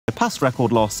past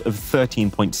record loss of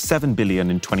 $13.7 billion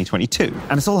in 2022.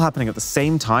 And it's all happening at the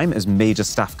same time as major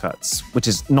staff cuts, which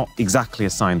is not exactly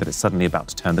a sign that it's suddenly about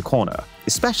to turn the corner,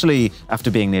 especially after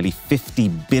being nearly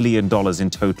 $50 billion in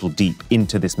total deep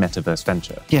into this metaverse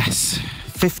venture. Yes,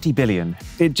 $50 billion.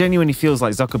 It genuinely feels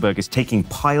like Zuckerberg is taking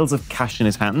piles of cash in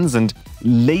his hands and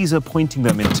laser pointing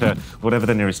them into whatever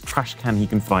the nearest trash can he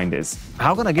can find is.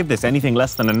 How can I give this anything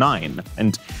less than a 9?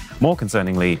 And more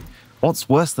concerningly, what's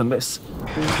worse than this?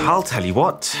 I'll tell you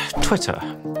what, Twitter,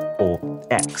 or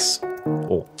X,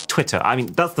 or Twitter. I mean,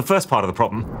 that's the first part of the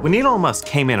problem. When Elon Musk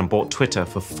came in and bought Twitter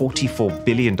for $44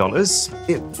 billion,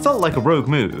 it felt like a rogue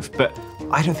move, but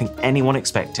I don't think anyone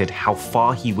expected how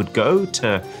far he would go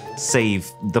to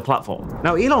save the platform.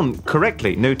 Now, Elon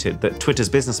correctly noted that Twitter's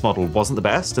business model wasn't the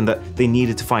best and that they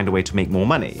needed to find a way to make more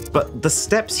money. But the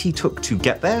steps he took to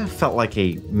get there felt like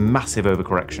a massive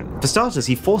overcorrection. For starters,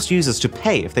 he forced users to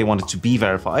pay if they wanted to be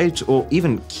verified or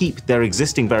even keep their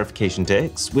existing verification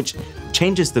ticks, which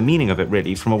changes the meaning of it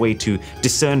really from a way to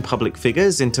discern public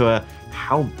figures into a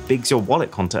how big's your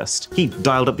wallet contest. He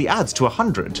dialed up the ads to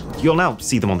 100. You'll now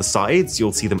see them on the sides,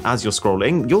 you'll see them as you're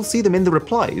scrolling, you'll see them in the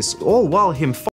replies, all while him